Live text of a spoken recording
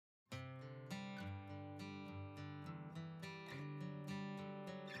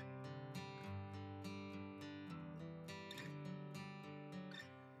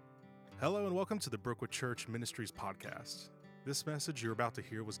Hello and welcome to the Brookwood Church Ministries podcast. This message you're about to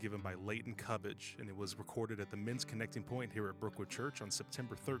hear was given by Leighton Cubbage, and it was recorded at the Men's Connecting Point here at Brookwood Church on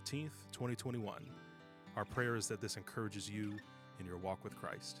September 13th, 2021. Our prayer is that this encourages you in your walk with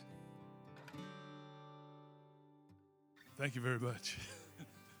Christ. Thank you very much.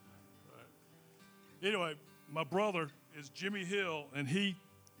 Anyway, my brother is Jimmy Hill, and he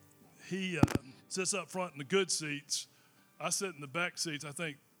sits up front in the good seats. I sit in the back seats. I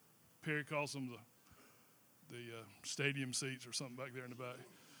think Perry calls them the stadium seats or something back there in the back.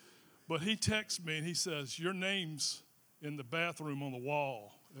 But he texts me and he says, "Your name's in the bathroom on the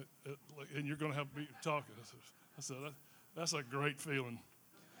wall, and you're going to have to be talking." I said, "That's a great feeling."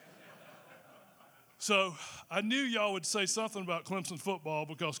 So I knew y'all would say something about Clemson football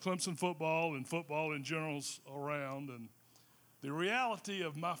because Clemson football and football in general is around. And the reality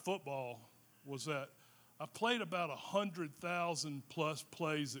of my football was that I played about 100,000 plus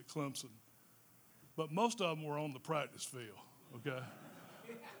plays at Clemson, but most of them were on the practice field, okay?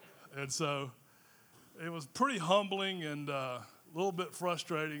 And so it was pretty humbling and a little bit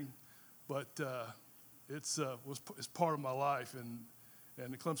frustrating, but it's part of my life. And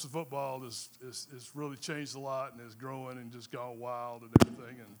the Clemson football has really changed a lot and is growing and just gone wild and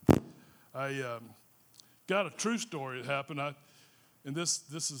everything. And I got a true story that happened. And this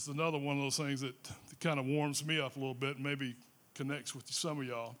is another one of those things that kind of warms me up a little bit and maybe connects with some of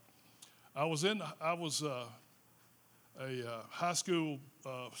y'all. I was a high school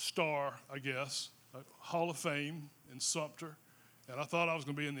star, I guess, Hall of Fame in Sumter, and I thought I was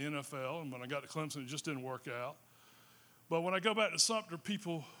going to be in the NFL. And when I got to Clemson, it just didn't work out. But when I go back to Sumter,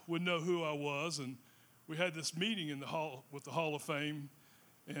 people would know who I was, and we had this meeting in the hall with the Hall of Fame,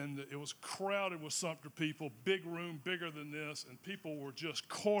 and it was crowded with Sumter people, big room, bigger than this, and people were just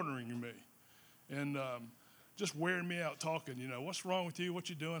cornering me and just wearing me out talking, what's wrong with you, what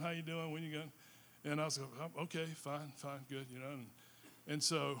you doing, how you doing, when you going? And I was like, okay, fine, good, And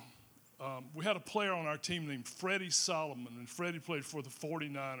so we had a player on our team named Freddie Solomon, and Freddie played for the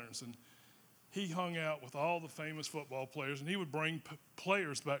 49ers, and he hung out with all the famous football players, and he would bring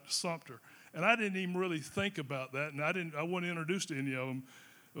players back to Sumter. And I didn't even really think about that, and I wasn't introduced to any of them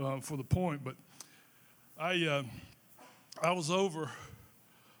for the point. But I was over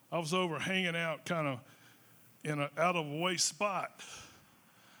hanging out kind of in an out of the way spot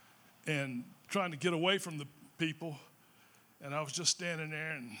and trying to get away from the people. And I was just standing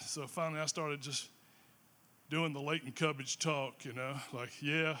there, and so finally I started just doing the Leighton Cubbage talk, like,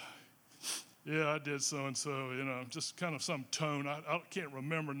 yeah, I did so-and-so, just kind of some tone. I can't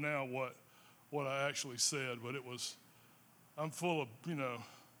remember now what I actually said, but I'm full of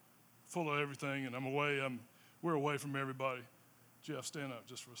everything, and we're away from everybody. Jeff, stand up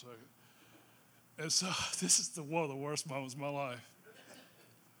just for a second. And so this is one of the worst moments of my life.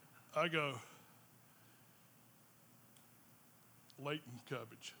 I go, Leighton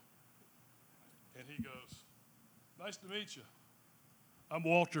Cubbage. And he goes, "Nice to meet you. I'm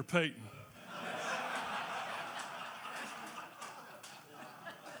Walter Payton."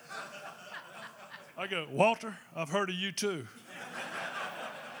 I go, "Walter, I've heard of you too."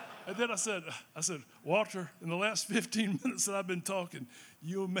 And then I said, "Walter, in the last 15 minutes that I've been talking,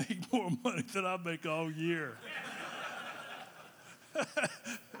 you'll make more money than I make all year."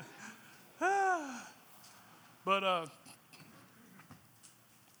 But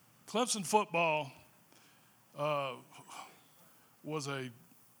Clemson football was a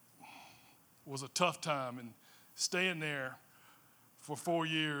tough time, and staying there for 4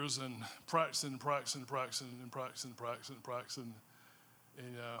 years and practicing,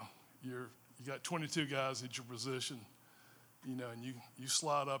 and you got 22 guys at your position, and you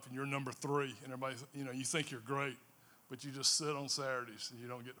slide up and you're number 3, and everybody, you think you're great, but you just sit on Saturdays and you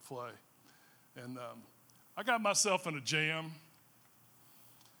don't get to play. And I got myself in a jam,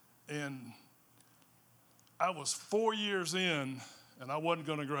 and I was 4 years in, and I wasn't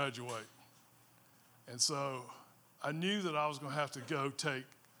going to graduate. And so I knew that I was going to have to go take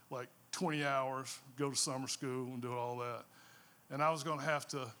like 20 hours, go to summer school and do all that. And I was going to have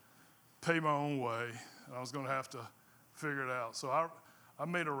to pay my own way, and I was going to have to figure it out. So I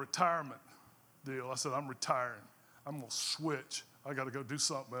made a retirement deal. I said, I'm retiring. I'm going to switch. I got to go do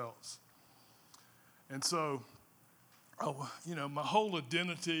something else. And so, my whole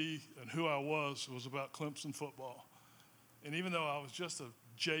identity and who I was about Clemson football. And even though I was just a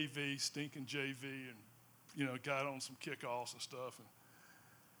stinking JV, and got on some kickoffs and stuff. And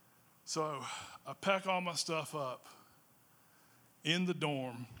so I pack all my stuff up in the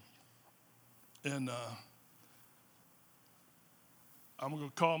dorm, and I'm going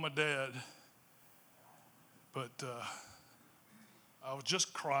to call my dad, but I was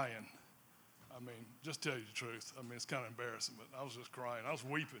just crying. mean, just tell you the truth. I mean, it's kind of embarrassing, but I was just crying. I was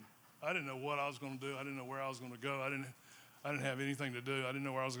weeping. I didn't know what I was going to do. I didn't know where I was going to go. I didn't have anything to do. I didn't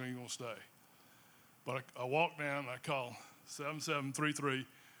know where I was going to stay. But I walked down and I called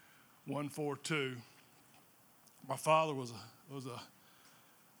 7733-142. My father was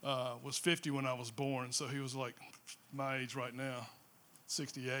 50 when I was born, so he was like my age right now,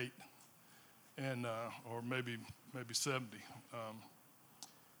 68, and or maybe 70.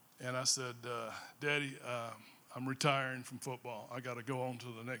 And I said, Daddy, I'm retiring from football. I got to go on to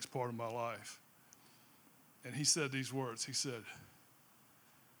the next part of my life. And he said these words. He said,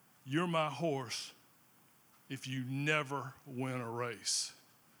 "You're my horse if you never win a race."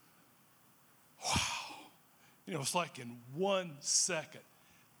 Wow. You know, it's like in 1 second,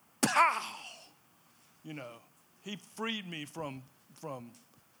 pow! You know, he freed me from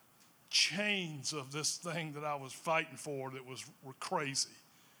chains of this thing that I was fighting for that were crazy.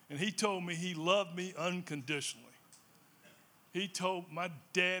 And he told me he loved me unconditionally. My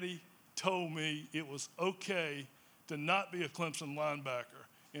daddy told me it was okay to not be a Clemson linebacker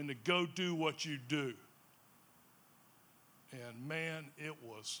and to go do what you do. And man, it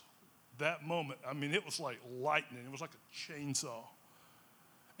was that moment. I mean, it was like lightning. It was like a chainsaw.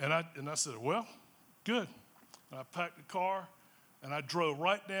 And I said, well, good. And I packed the car and I drove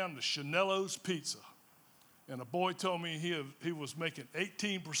right down to Chanello's Pizza. And a boy told me he was making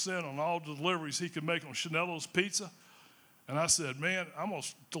 18% on all deliveries he could make on Chanello's Pizza. And I said, man, I'm going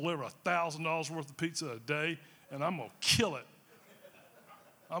to deliver $1,000 worth of pizza a day, and I'm going to kill it.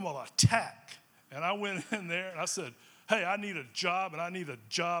 I'm going to attack. And I went in there, and I said, hey, I need a job, and I need a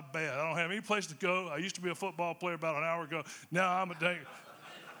job bad. I don't have any place to go. I used to be a football player about an hour ago. Now I'm a dang.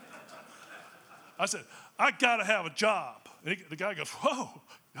 I said, I got to have a job. And the guy goes, whoa,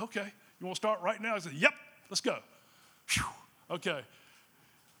 okay. You want to start right now? I said, yep, let's go. Whew. Okay.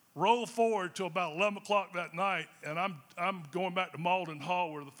 Roll forward to about 11 o'clock that night, and I'm going back to Malden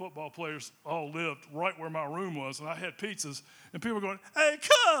Hall where the football players all lived, right where my room was, and I had pizzas, and people were going, hey,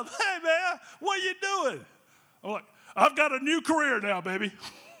 Cub, hey, man, what are you doing? I'm like, I've got a new career now, baby.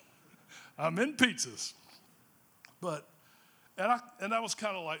 I'm in pizzas. And that was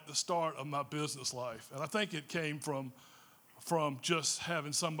kind of like the start of my business life, and I think it came from just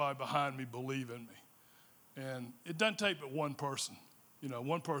having somebody behind me believe in me. And it doesn't take but one person. You know,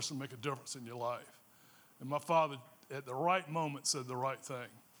 one person make a difference in your life. And my father, at the right moment, said the right thing.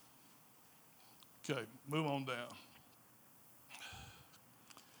 Okay, move on down.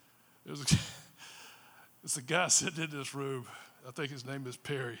 There's a guy sitting in this room. I think his name is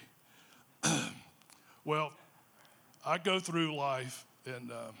Perry. Well, I go through life,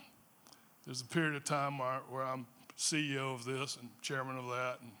 and there's a period of time where I'm CEO of this and chairman of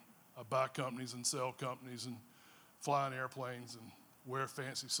that, and I buy companies and sell companies and fly in airplanes and wear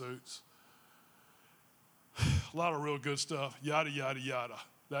fancy suits. A lot of real good stuff, yada, yada, yada,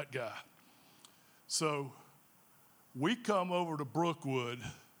 that guy. So we come over to Brookwood.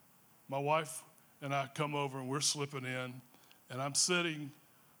 My wife and I come over, and we're slipping in, and I'm sitting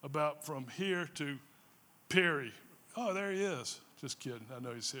about from here to Perry. Oh, there he is. Just kidding. I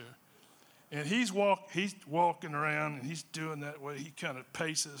know he's here. And he's walking around, and he's doing that way. He kind of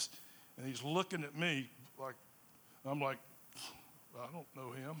paces, and he's looking at me like, I'm like, I don't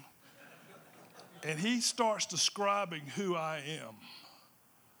know him. And he starts describing who I am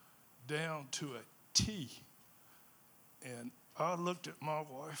down to a T. And I looked at my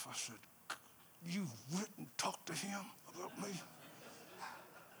wife. I said, you wouldn't talk to him about me?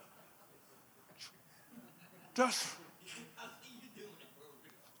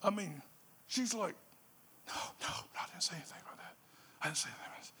 I mean, she's like, no, I didn't say anything about that. I didn't say anything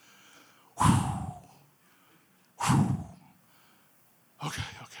about that. Okay.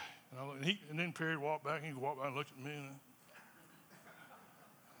 And then Perry walked back, and he walked by and looked at me, and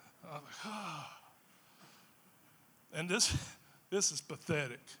I was like, ah. And this is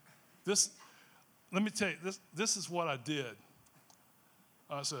pathetic. Let me tell you, this is what I did.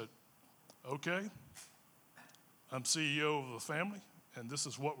 I said, okay, I'm CEO of the family, and this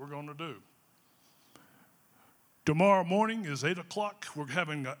is what we're going to do. Tomorrow morning is 8 o'clock. We're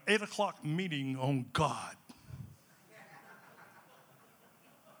having an 8 o'clock meeting on God.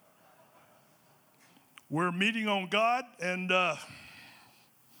 We're meeting on God, and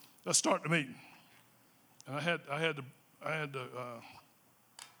let's start the meeting. And I had the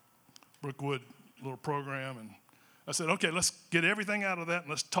Brookwood little program, and I said, okay, let's get everything out of that, and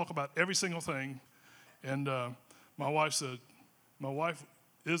let's talk about every single thing. And my wife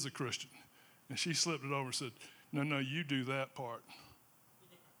is a Christian, and she slipped it over and said, no, you do that part.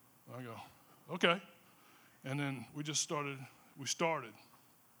 I go, okay. And then we started.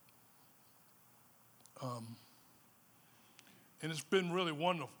 And it's been really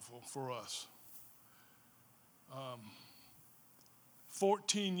wonderful for us.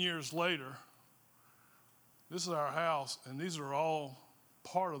 14 years later, this is our house, and these are all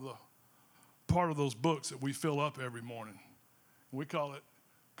part of those books that we fill up every morning. We call it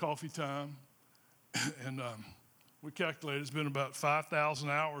coffee time, and we calculate it's been about 5,000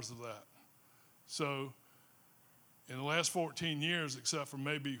 hours of that. So in the last 14 years, except for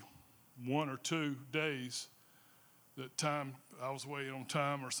maybe 1 or 2 days that time I was waiting on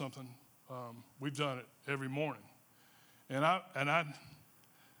time or something, we've done it every morning. And I'm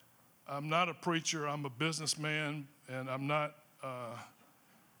not a preacher. I'm a businessman, and I'm not.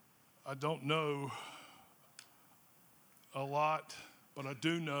 I don't know a lot, but I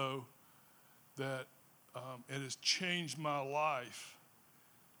do know that it has changed my life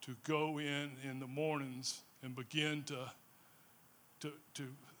to go in the mornings and begin to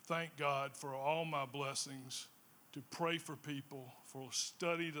thank God for all my blessings, to pray for people, for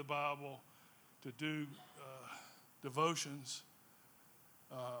study the Bible, to do devotions,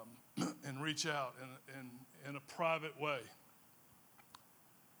 and reach out in a private way.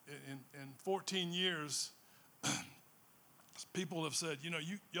 In 14 years, people have said,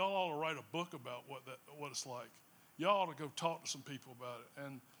 y'all ought to write a book about what it's like. Y'all ought to go talk to some people about it.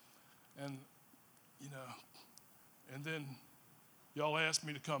 And then y'all asked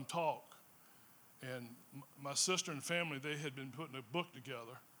me to come talk. And my sister and family, they had been putting a book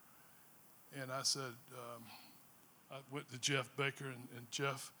together. And I said, I went to Jeff Baker, and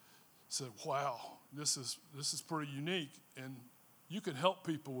Jeff said, wow, this is pretty unique, and you can help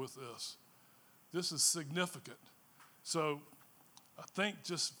people with this. This is significant. So I think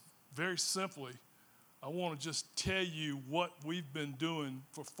just very simply, I want to just tell you what we've been doing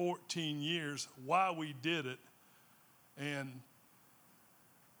for 14 years, why we did it, and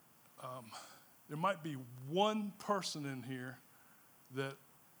there might be one person in here that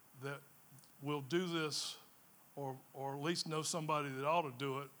will do this, or at least know somebody that ought to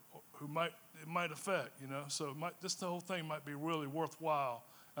do it, who it might affect, So the whole thing might be really worthwhile.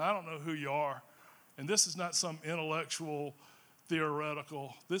 And I don't know who you are, and this is not some intellectual,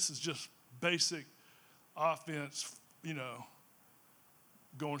 theoretical. This is just basic offense,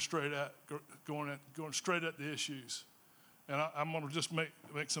 going straight at the issues. And I'm going to just make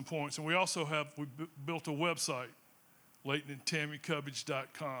some points. And we also built a website,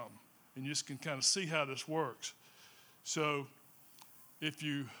 LaytonandTammyCubbage.com, and you just can kind of see how this works. So if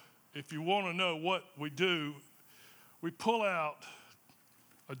you want to know what we do, we pull out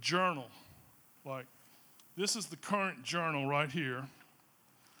a journal. Like, this is the current journal right here.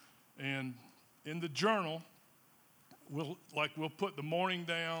 And in the journal, we'll put the morning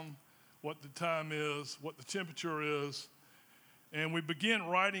down, what the time is, what the temperature is, and we begin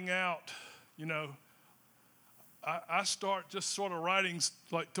writing out, I start just sort of writing,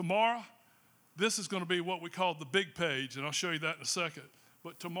 like tomorrow, this is going to be what we call the big page, and I'll show you that in a second.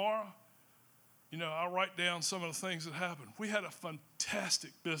 But tomorrow, I'll write down some of the things that happened. We had a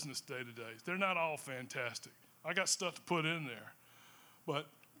fantastic business day today. They're not all fantastic. I got stuff to put in there. But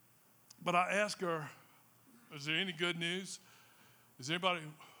I ask her, is there any good news? What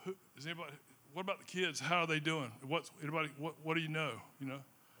about the kids? How are they doing? What do you know?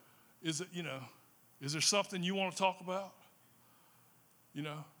 Is there something you want to talk about?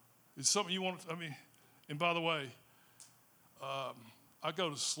 Is something you want to, and by the way, I go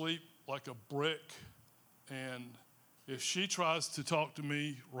to sleep like a brick, and if she tries to talk to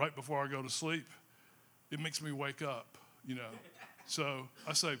me right before I go to sleep, it makes me wake up, So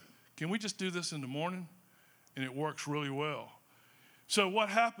I say, can we just do this in the morning? And it works really well. So what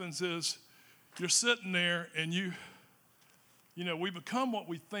happens is you're sitting there and we become what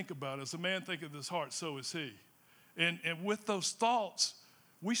we think about. As a man thinketh his heart, so is he. And with those thoughts,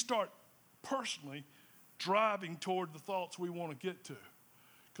 we start personally driving toward the thoughts we want to get to.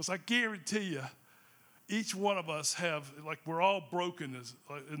 Because I guarantee you, each one of us we're all broken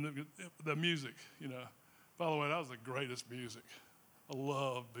in the music, By the way, that was the greatest music. I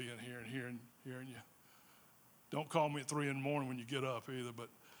love being here and hearing you. Don't call me at 3 a.m. when you get up either,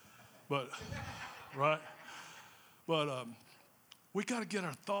 but right? But we got to get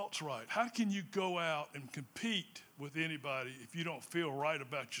our thoughts right. How can you go out and compete with anybody if you don't feel right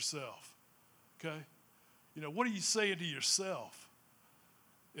about yourself? Okay? What are you saying to yourself?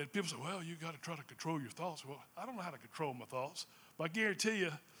 And people say, well, you got to try to control your thoughts. Well, I don't know how to control my thoughts. But I guarantee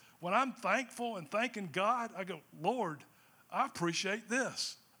you, when I'm thankful and thanking God, I go, Lord, I appreciate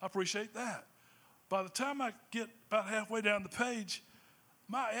this. I appreciate that. By the time I get about halfway down the page,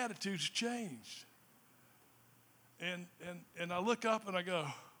 my attitude's changed. And I look up and I go,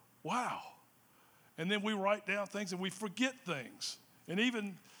 wow. And then we write down things and we forget things. And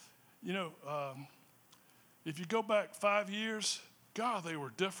even, if you go back 5 years, God, they were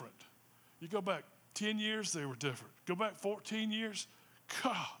different. You go back 10 years, they were different. Go back 14 years,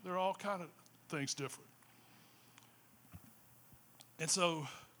 God, they're all kind of things different. And so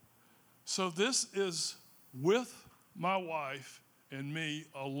this is with my wife and me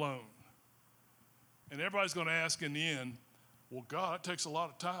alone. And everybody's going to ask in the end, well, God, that takes a lot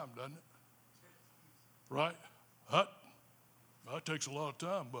of time, doesn't it? Right? That takes a lot of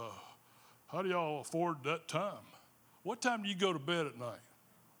time, but how do y'all afford that time? What time do you go to bed at night?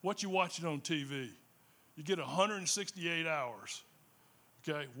 What you watching on TV? You get 168 hours,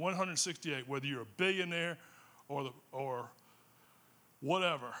 okay? 168, whether you're a billionaire or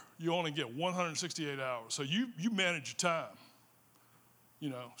whatever, you only get 168 hours. So you manage your time.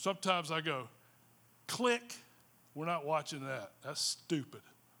 Sometimes I go, click, we're not watching that. That's stupid.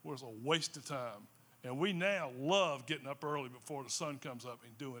 It's a waste of time. And we now love getting up early before the sun comes up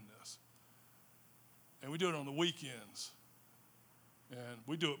and doing this. And we do it on the weekends. And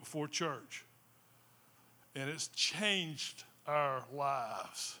we do it before church. And it's changed our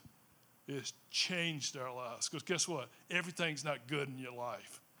lives. It's changed our lives. Because guess what? Everything's not good in your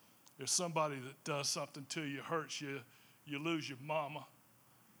life. There's somebody that does something to you, hurts you, you lose your mama,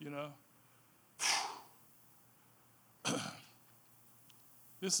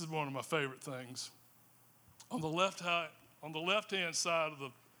 This is one of my favorite things. On the left-hand side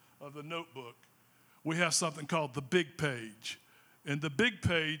of the notebook, we have something called the big page. And the big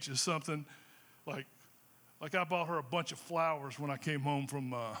page is something like I bought her a bunch of flowers when I came home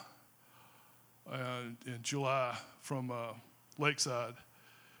from in July from Lakeside.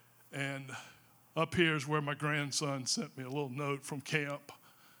 And up here is where my grandson sent me a little note from camp.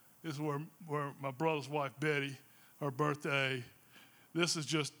 This is where my brother's wife, Betty, her birthday. This is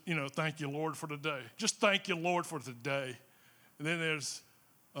just, thank you, Lord, for today. Just thank you, Lord, for today. And then there's,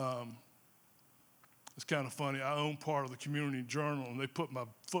 it's kind of funny. I own part of the Community Journal, and they put my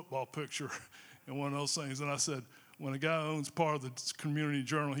football picture in one of those things. And I said, when a guy owns part of the Community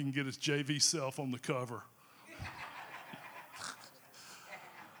Journal, he can get his JV self on the cover.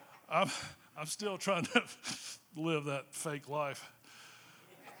 I'm still trying to live that fake life.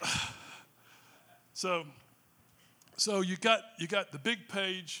 So you got the big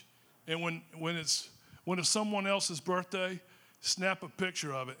page, and when it's someone else's birthday, snap a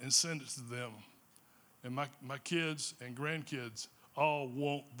picture of it and send it to them. And my kids and grandkids all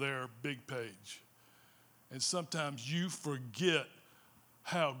want their big page. And sometimes you forget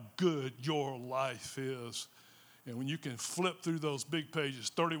how good your life is. And when you can flip through those big pages,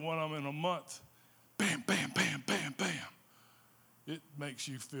 31 of them in a month, bam, bam, bam, bam, bam, it makes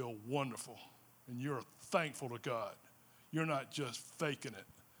you feel wonderful. And you're thankful to God. You're not just faking it.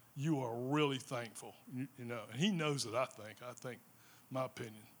 You are really thankful, And he knows it, I think, my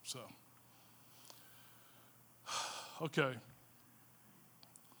opinion, so. Okay.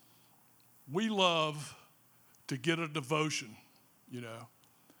 We love to get a devotion,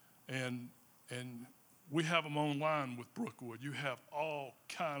 and we have them online with Brookwood. You have all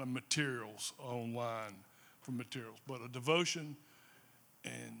kind of materials online for materials, but a devotion,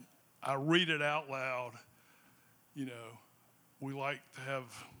 and I read it out loud. We like to have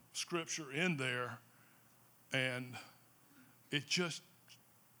scripture in there, and it's just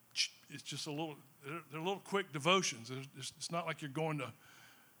they're little quick devotions. It's not like you're going to,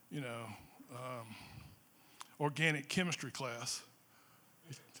 organic chemistry class,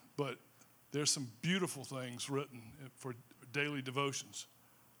 but there's some beautiful things written for daily devotions.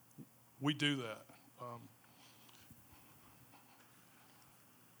 We do that.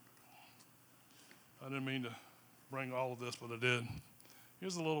 I didn't mean to bring all of this, but I did.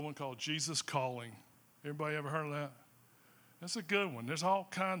 Here's a little one called Jesus Calling. Everybody ever heard of that? That's a good one. There's all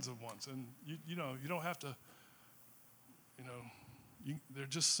kinds of ones, and you don't have to. They're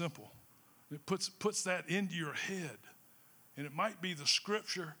just simple. It puts that into your head, and it might be the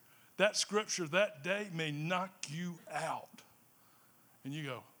scripture. That scripture that day may knock you out, and you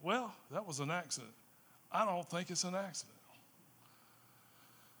go, "Well, that was an accident." I don't think it's an accident.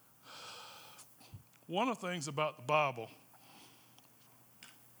 One of the things about the Bible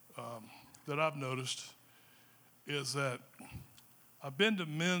that I've noticed is that I've been to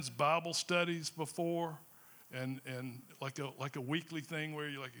men's Bible studies before, and like a weekly thing where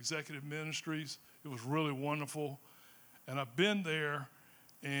you like executive ministries. It was really wonderful, and I've been there,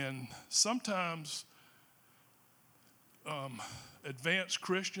 and sometimes advanced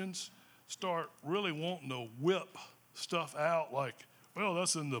Christians start really wanting to whip stuff out like, well,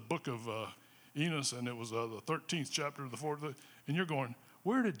 that's in the book of Enos, and it was the 13th chapter of the 4th, and you're going,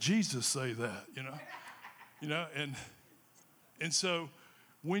 where did Jesus say that, You know, and so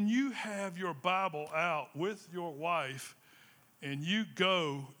when you have your Bible out with your wife and you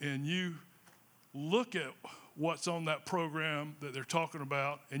go and you look at what's on that program that they're talking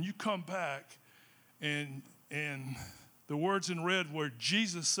about, and you come back and the words in red where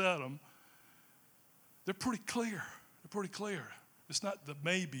Jesus said them, they're pretty clear. They're pretty clear. It's not the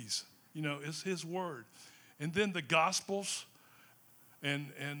maybes, you know, it's his word. And then the Gospels,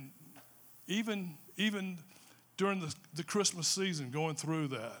 and even during the Christmas season, going through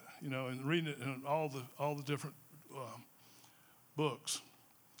that, you know, and reading it in all the different books.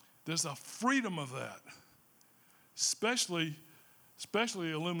 There's a freedom of that, especially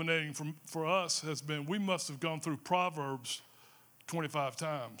illuminating for us has been, we must have gone through Proverbs 25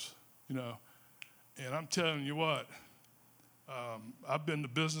 times, you know. And I'm telling you what, I've been to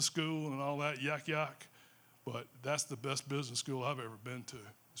business school and all that, yak, but that's the best business school I've ever been to,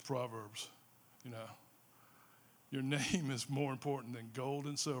 is Proverbs, you know. Your name is more important than gold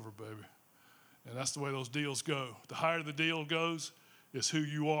and silver, baby. And that's the way those deals go. The higher the deal goes, it's who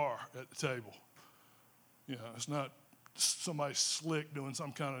you are at the table. You know, it's not somebody slick doing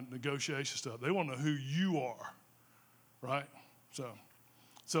some kind of negotiation stuff. They want to know who you are, right?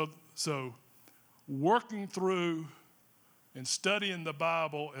 So working through and studying the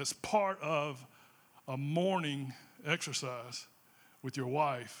Bible as part of a morning exercise with your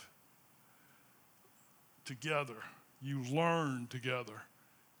wife together, you learn together,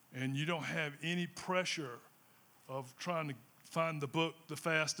 and you don't have any pressure of trying to find the book the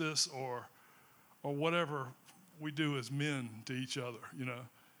fastest or whatever we do as men to each other, you know.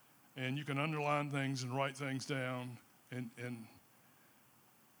 And you can underline things and write things down, and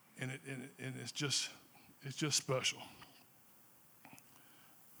it's just special.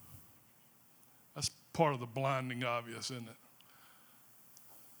 That's part of the blinding obvious, isn't it?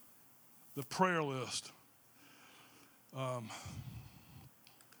 The prayer list.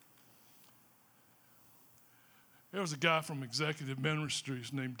 There was a guy from Executive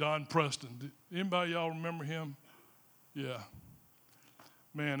Ministries named Don Preston. Anybody y'all remember him? Yeah.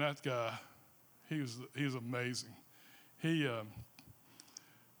 Man, that guy, he was amazing. He,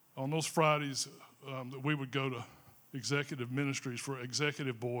 on those Fridays that we would go to Executive Ministries for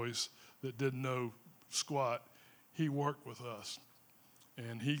executive boys that didn't know squat, he worked with us.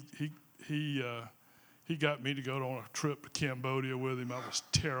 And he got me to go on a trip to Cambodia with him. I was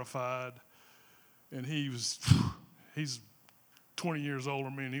terrified. And he's 20 years older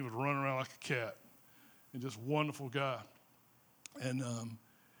than me, and he would run around like a cat. And just wonderful guy. And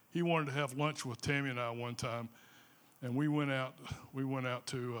he wanted to have lunch with Tammy and I one time, and we went out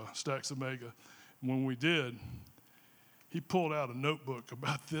to Stacks Omega. And when we did, he pulled out a notebook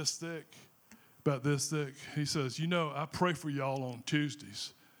about this thick. He says, you know, I pray for y'all on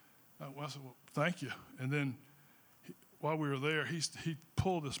Tuesdays. I said, well, thank you. And then while we were there, he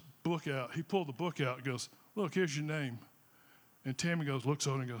pulled this book out. He pulled the book out and goes, look, here's your name. And Tammy looks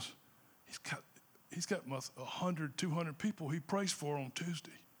on and goes, he's got 100, 200 people he prays for on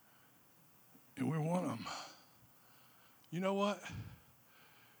Tuesday. And we're one of them. You know what?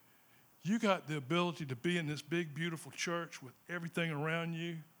 You got the ability to be in this big, beautiful church with everything around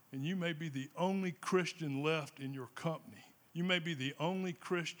you, and you may be the only Christian left in your company. You may be the only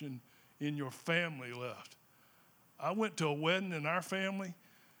Christian in your family left. I went to a wedding in our family,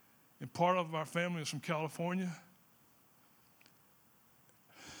 and part of our family is from California.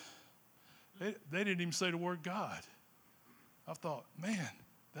 They didn't even say the word God. I thought, man,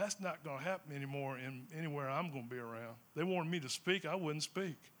 that's not going to happen anymore in anywhere I'm going to be around. They wanted me to speak. I wouldn't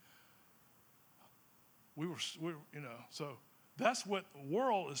speak. We were, you know, so that's what the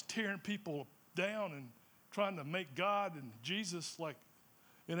world is, tearing people down and trying to make God and Jesus like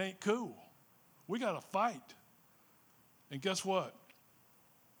it ain't cool. We got to fight. And guess what?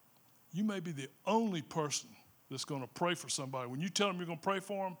 You may be the only person that's going to pray for somebody. When you tell them you're going to pray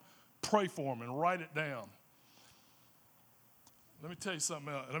for them and write it down. Let me tell you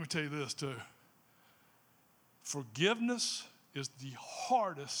something else. Let me tell you this too. Forgiveness is the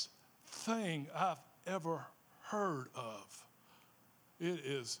hardest thing I've ever heard of. It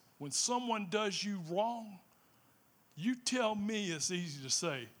is. When someone does you wrong, you tell me it's easy to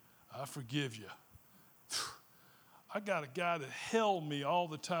say, I forgive you. I got a guy that held me all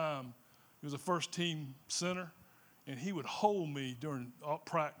the time. He was a first team center, and he would hold me during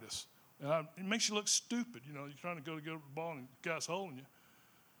practice. And it makes you look stupid. You know, you're trying to go to get the ball, and the guy's holding you.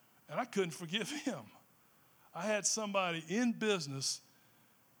 And I couldn't forgive him. I had somebody in business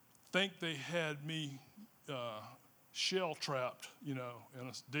think they had me shell trapped, you know, in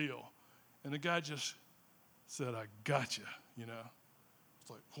a deal. And the guy just said, I got you, you know. It's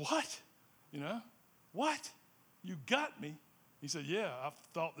like, what? You know? What? You got me? He said, yeah, I've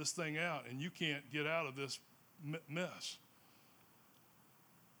thought this thing out, and you can't get out of this mess.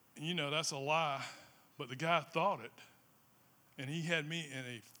 And that's a lie, but the guy thought it, and he had me in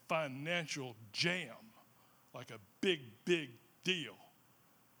a financial jam, like a big, big deal.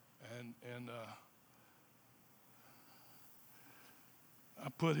 And I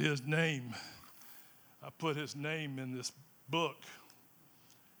put his name in this book,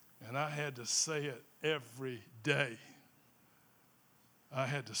 and I had to say it every day. I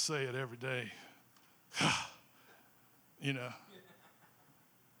had to say it every day.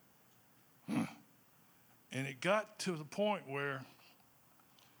 And it got to the point where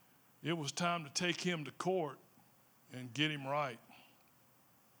it was time to take him to court and get him right.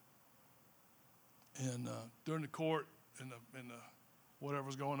 And during the court and the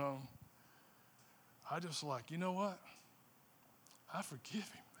whatever's going on, I just like, you know what? I forgive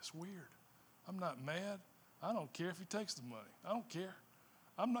him. It's weird. I'm not mad. I don't care if he takes the money. I don't care.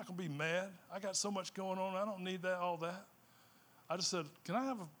 I'm not going to be mad. I got so much going on. I don't need all that. I just said, can I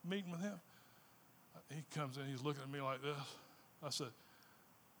have a meeting with him? He comes in. He's looking at me like this. I said,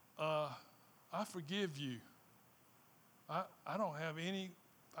 I forgive you. I don't have any,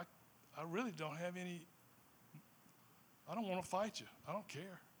 I really don't have any, I don't want to fight you. I don't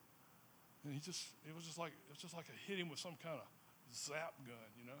care. And it was just like I hit him with some kind of zap gun,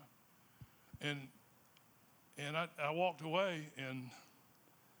 And I walked away, and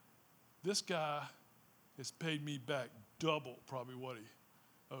this guy has paid me back double probably what he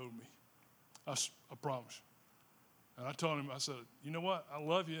owed me. I promise you. And I told him, I said, you know what? I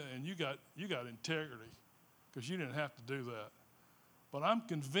love you, and you got integrity because you didn't have to do that. But I'm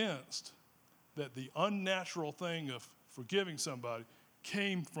convinced that the unnatural thing of forgiving somebody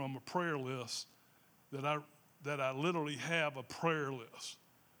came from a prayer list that I literally have a prayer list.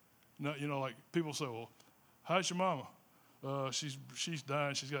 Like people say, well, how's your mama? She's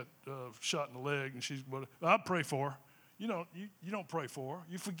dying. She's got shot in the leg, and I pray for her. You don't pray for her.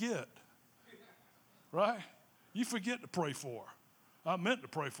 You forget, right? You forget to pray for her. I meant to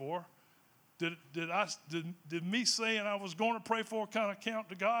pray for her. Did me saying I was going to pray for her kind of count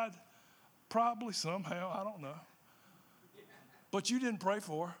to God? Probably somehow. I don't know. But you didn't pray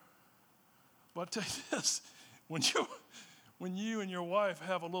for her. But I tell you this, when you and your wife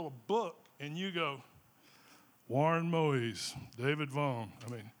have a little book and you go, Warren Moise, David Vaughn,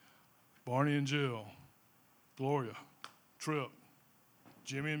 Barney and Jill, Gloria, Tripp,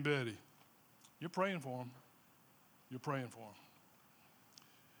 Jimmy and Betty, you're praying for them. You're praying for them.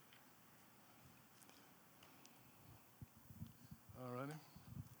 All righty.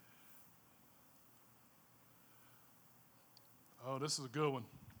 Oh, this is a good one.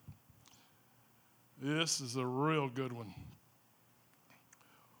 This is a real good one.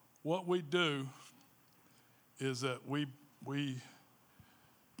 What we do is that we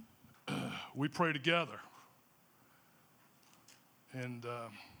pray together. And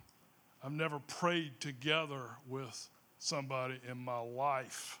I've never prayed together with somebody in my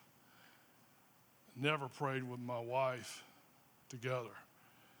life. Never prayed with my wife together.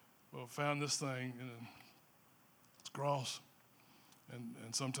 Well, found this thing in a cross.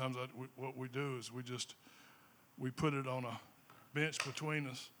 And sometimes what we do is we put it on a bench between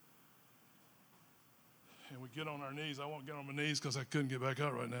us, and we get on our knees. I won't get on my knees because I couldn't get back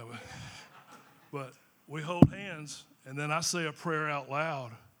up right now. But we hold hands, and then I say a prayer out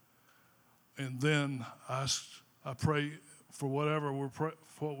loud, and then I pray for whatever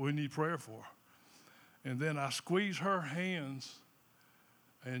what we need prayer for. And then I squeeze her hands,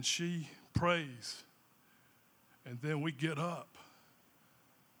 and she prays, and then we get up.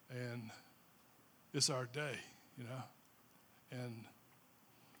 And it's our day, And,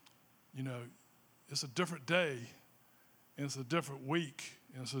 it's a different day, and it's a different week,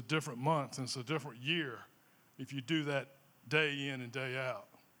 and it's a different month, and it's a different year if you do that day in and day out.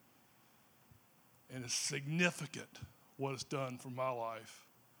 And it's significant what it's done for my life,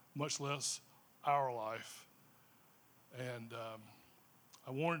 much less our life. And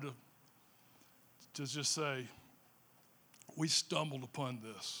I wanted to just say, we stumbled upon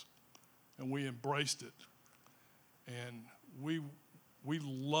this, and we embraced it, and we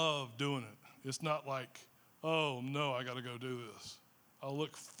love doing it. It's not like, oh no, I got to go do this. I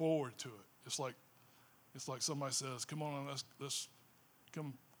look forward to it. It's like somebody says, "Come on, let's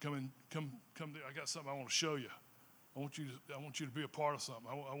come in. I got something I want to show you. I want you to be a part of something.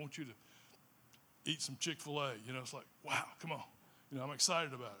 I want you to eat some Chick-fil-A." It's like, wow, come on. I'm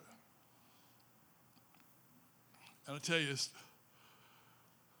excited about it. And I tell you,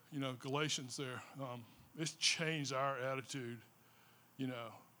 Galatians there, it's changed our attitude,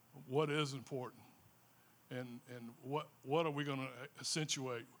 what is important. and what are we going to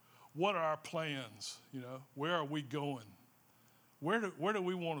accentuate? What are our plans? Where are we going? Where do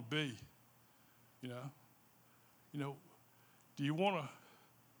we want to be? Do you want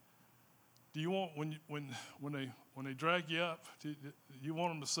when they drag you up? Do you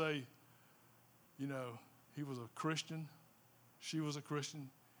want them to say, he was a Christian, she was a Christian,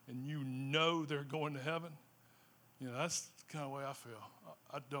 and they're going to heaven? That's the kind of way I feel.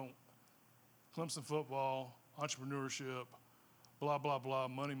 I don't. Clemson football, entrepreneurship, blah, blah, blah,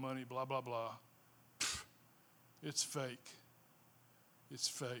 money, blah, blah, blah. It's fake. It's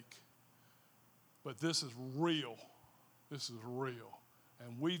fake. But this is real. This is real.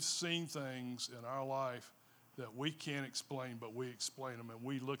 And we've seen things in our life that we can't explain, but we explain them, and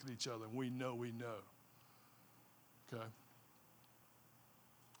we look at each other, and we know. Okay?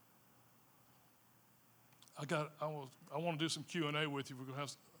 I want to do some Q&A with you. We're going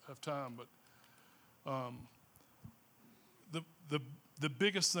to have time, but the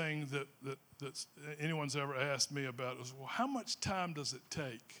biggest thing that anyone's ever asked me about is, well, how much time does it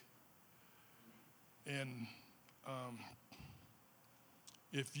take? And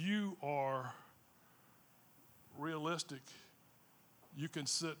if you are realistic, you can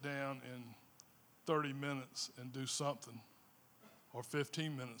sit down in 30 minutes and do something, or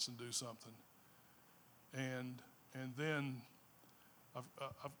 15 minutes and do something, and then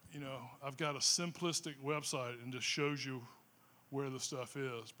I've got a simplistic website and just shows you where the stuff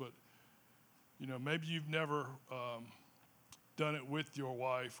is. But maybe you've never done it with your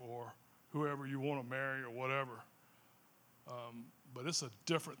wife or whoever you want to marry or whatever. But it's a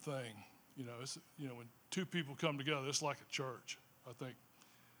different thing. It's when two people come together, it's like a church. I think.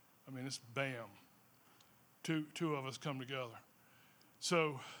 It's bam. Two of us come together.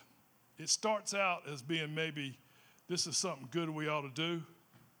 So it starts out as being maybe this is something good we ought to do,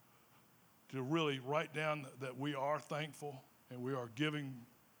 to really write down that we are thankful and we are giving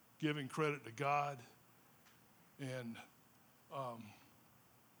credit to God. And,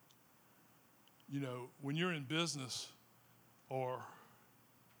 when you're in business or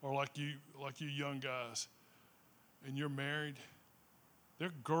like you young guys and you're married, there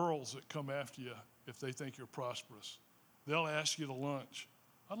are girls that come after you if they think you're prosperous. They'll ask you to lunch.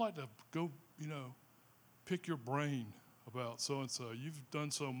 I'd like to go, pick your brain about so-and-so. You've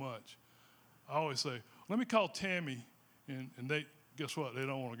done so much. I always say, let me call Tammy, and they, guess what? They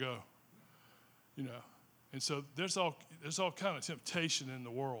don't want to go, And so there's all kind of temptation in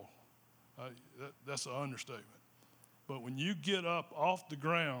the world. That's an understatement. But when you get up off the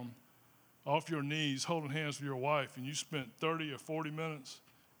ground, off your knees, holding hands with your wife, and you spent 30 or 40 minutes,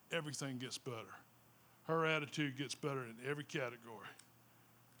 everything gets better. Her attitude gets better in every category,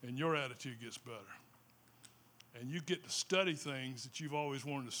 and your attitude gets better. And you get to study things that you've always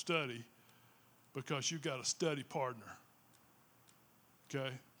wanted to study because you've got a study partner.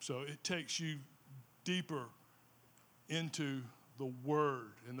 Okay? So it takes you deeper into the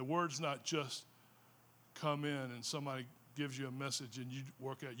Word. And the Word's not just come in and somebody gives you a message and you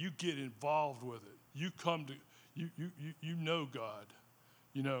work out. You get involved with it. You come to, you know God.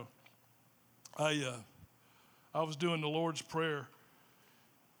 I was doing the Lord's Prayer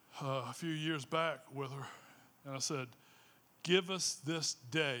a few years back with her. And I said, give us this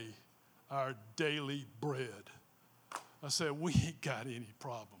day our daily bread. I said, we ain't got any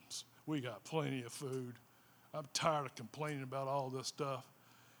problems. We got plenty of food. I'm tired of complaining about all this stuff.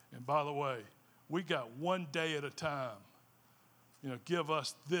 And by the way, we got one day at a time. Give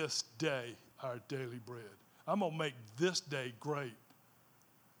us this day our daily bread. I'm going to make this day great.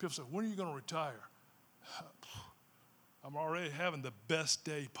 People say, when are you going to retire? I'm already having the best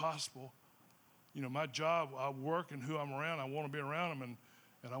day possible. My job, I work and who I'm around, I want to be around them,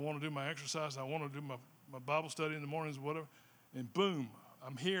 and I want to do my exercise, and I want to do my Bible study in the mornings, whatever. And boom,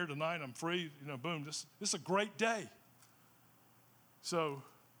 I'm here tonight, I'm free, boom, this is a great day. So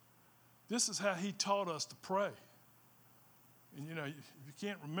this is how he taught us to pray. And, if you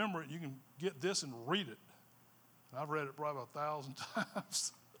can't remember it, you can get this and read it. And I've read it probably 1,000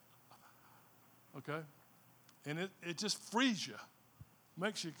 times. Okay? And it just frees you,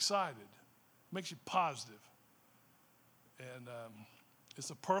 makes you excited, makes you positive. And it's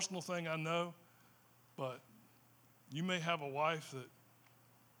a personal thing, I know, but you may have a wife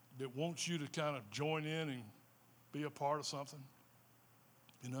that wants you to kind of join in and be a part of something,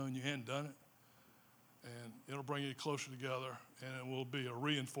 and you hadn't done it. And it'll bring you closer together, and it will be a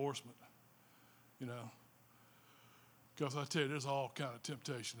reinforcement, Because I tell you, there's all kind of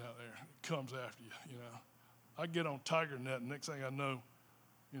temptation out there. It comes after you, I get on TigerNet, and next thing I know,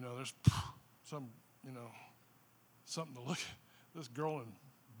 there's something to look at. This girl in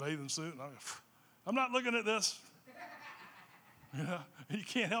bathing suit, and I'm not looking at this. You know, and you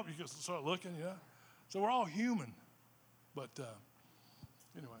can't help, you just start looking, you know. So we're all human. But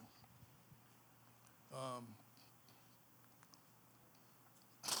anyway.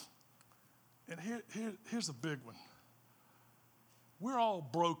 And here's a big one. We're all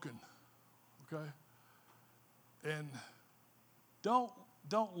broken, okay? And don't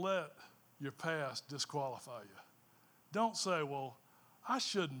let your past disqualify you. Don't say, well, I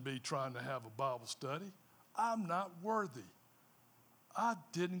shouldn't be trying to have a Bible study. I'm not worthy. I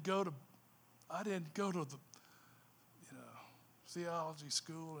didn't go to the theology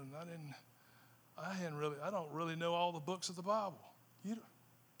school, and I don't really know all the books of the Bible.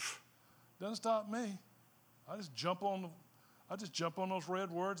 Doesn't stop me. I just jump on those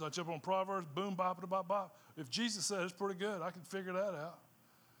red words. I jump on Proverbs, boom, bop, bop, bop. If Jesus said it's pretty good, I can figure that out.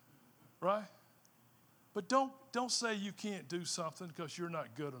 Right? But don't say you can't do something because you're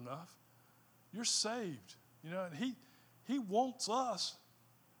not good enough. You're saved, you know, and he wants us.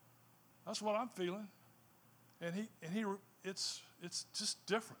 That's what I'm feeling. And it's just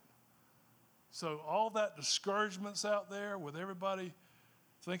different. So all that discouragement's out there with everybody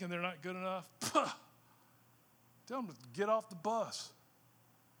thinking they're not good enough, tell them to get off the bus.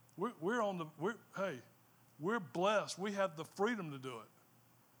 We're blessed. We have the freedom to do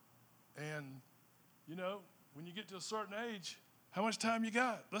it. And, you know, when you get to a certain age, how much time you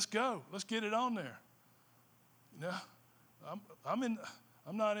got? Let's go. Let's get it on there. You know, I'm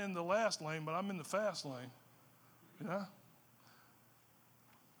not in the last lane, but I'm in the fast lane. You know?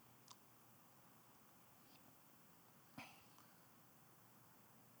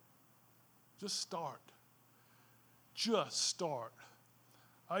 Just start. Just start.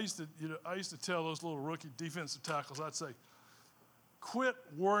 I used to tell those little rookie defensive tackles, I'd say, quit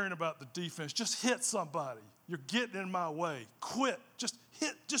worrying about the defense. Just hit somebody. You're getting in my way. Quit. Just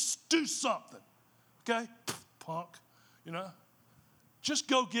hit. Just do something. Okay? Punk. You know? Just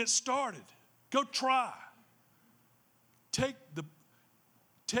go get started. Go try. Take the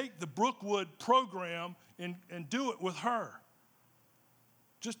Brookwood program and do it with her.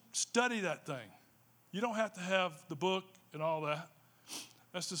 Just study that thing. You don't have to have the book and all that.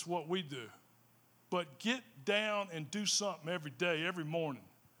 That's just what we do. But get down and do something every day, every morning.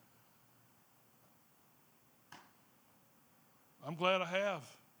 I'm glad I have.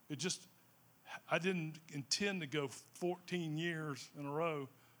 I didn't intend to go 14 years in a row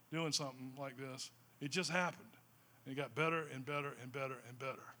doing something like this. It just happened. And it got better and better and better and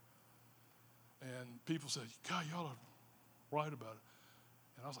better. And people said, God, you ought to write about it.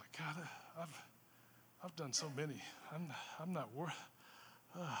 And I was like, God, I've done so many. I'm not worth.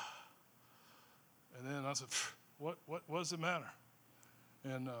 And then I said, what does it matter?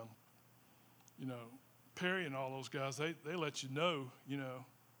 And you know, Perry and all those guys, they let you know, you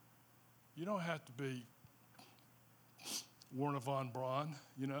don't have to be Werner von Braun.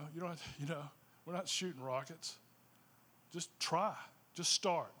 You know, you don't have to, we're not shooting rockets. Just try. Just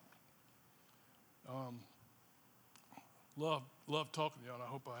start. Love talking to you, and I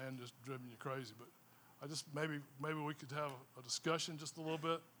hope I hadn't just driven you crazy, but I just maybe we could have a discussion just a little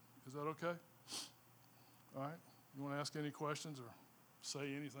bit. Is that okay? All right. You want to ask any questions or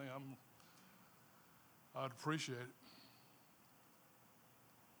say anything? I'd appreciate it.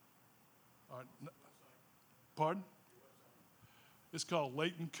 All right. Pardon? It's called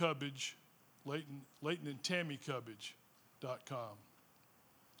Leighton Cubbage, Leighton and Tammy Cubbage.com.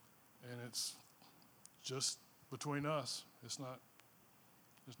 And it's just between us. It's not,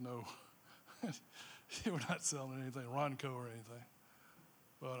 there's no, we're not selling anything, Ronco or anything.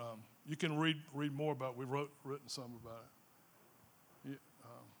 But you can read more about it. We've written some about it.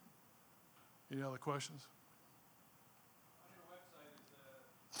 Any other questions? On your website,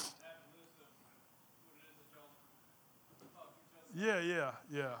 is that a list of what it is that y'all talk to each other?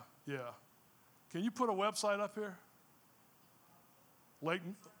 Yeah. Can you put a website up here?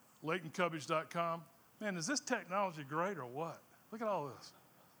 LeightonCubbage.com. Man, is this technology great or what? Look at all this.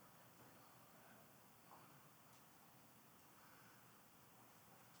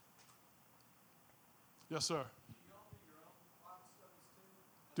 Yes, sir. Do y'all do your own Bible studies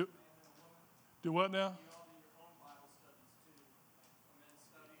too? Do what now? Do y'all do your own Bible studies too? Like a men's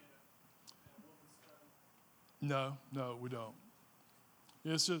study and a woman's study? No, we don't.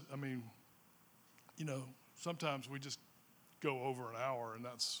 It's just, sometimes we just go over an hour, and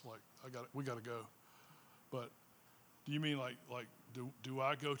that's like we got to go. But do you mean like do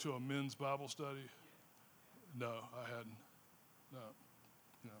I go to a men's Bible study? No, I hadn't. No.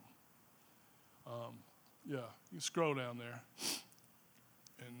 Yeah, you scroll down there,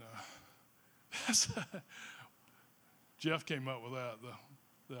 and Jeff came up with that.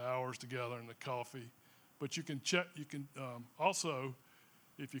 the hours together and the coffee. But you can check. You can also,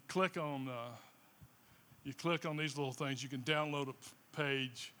 if you click on these little things, you can download a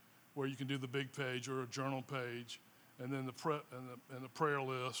page where you can do the big page or a journal page, and then the prayer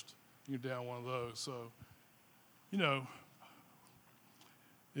list. You can down one of those. So, you know,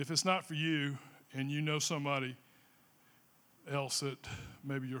 if it's not for you, and you know somebody else that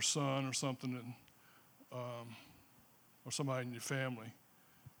maybe your son or something, and, or somebody in your family,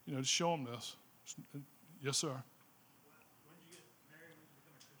 you know, just show them this. Yes, sir. When did you get married? When did you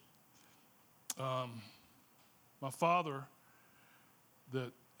become a Christian? My father,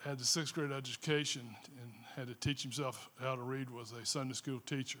 that had the 6th grade education and had to teach himself how to read, was a Sunday school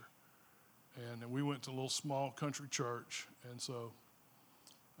teacher. And we went to a little small country church, and so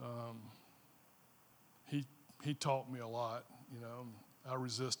he taught me a lot. You know, I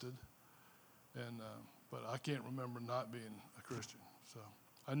resisted, and but I can't remember not being a Christian. So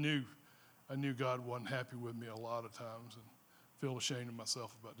I knew God wasn't happy with me a lot of times, and feel ashamed of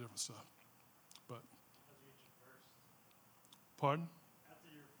myself about different stuff. But How did you get your first? pardon? After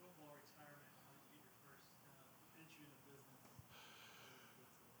your football retirement, how did you get your first entry in the business?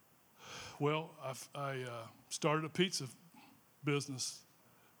 Well, I started a pizza business.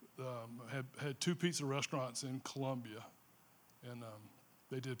 Had 2 pizza restaurants in Columbia, and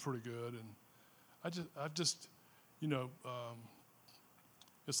they did pretty good. And I just, you know,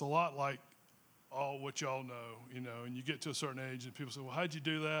 it's a lot like all what y'all know, you know. And you get to a certain age, and people say, "Well, how'd you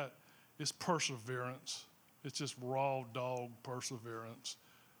do that?" It's perseverance. It's just raw dog perseverance.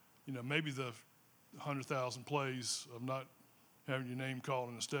 You know, maybe the 100,000 plays of not having your name called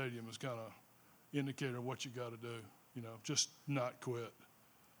in the stadium is kind of indicator of what you got to do. You know, just not quit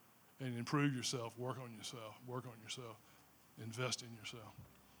and improve yourself, work on yourself, invest in yourself.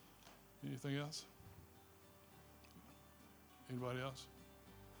 Anything else? Anybody else?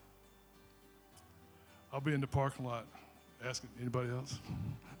 I'll be in the parking lot asking anybody else.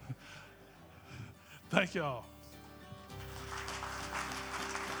 Thank y'all.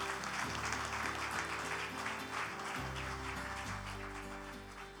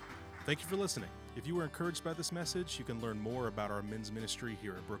 Thank you for listening. If you were encouraged by this message, you can learn more about our men's ministry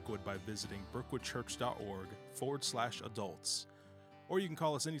here at Brookwood by visiting brookwoodchurch.org/adults. Or you can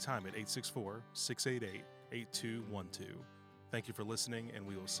call us anytime at 864-688-8212. Thank you for listening, and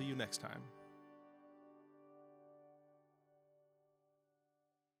we will see you next time.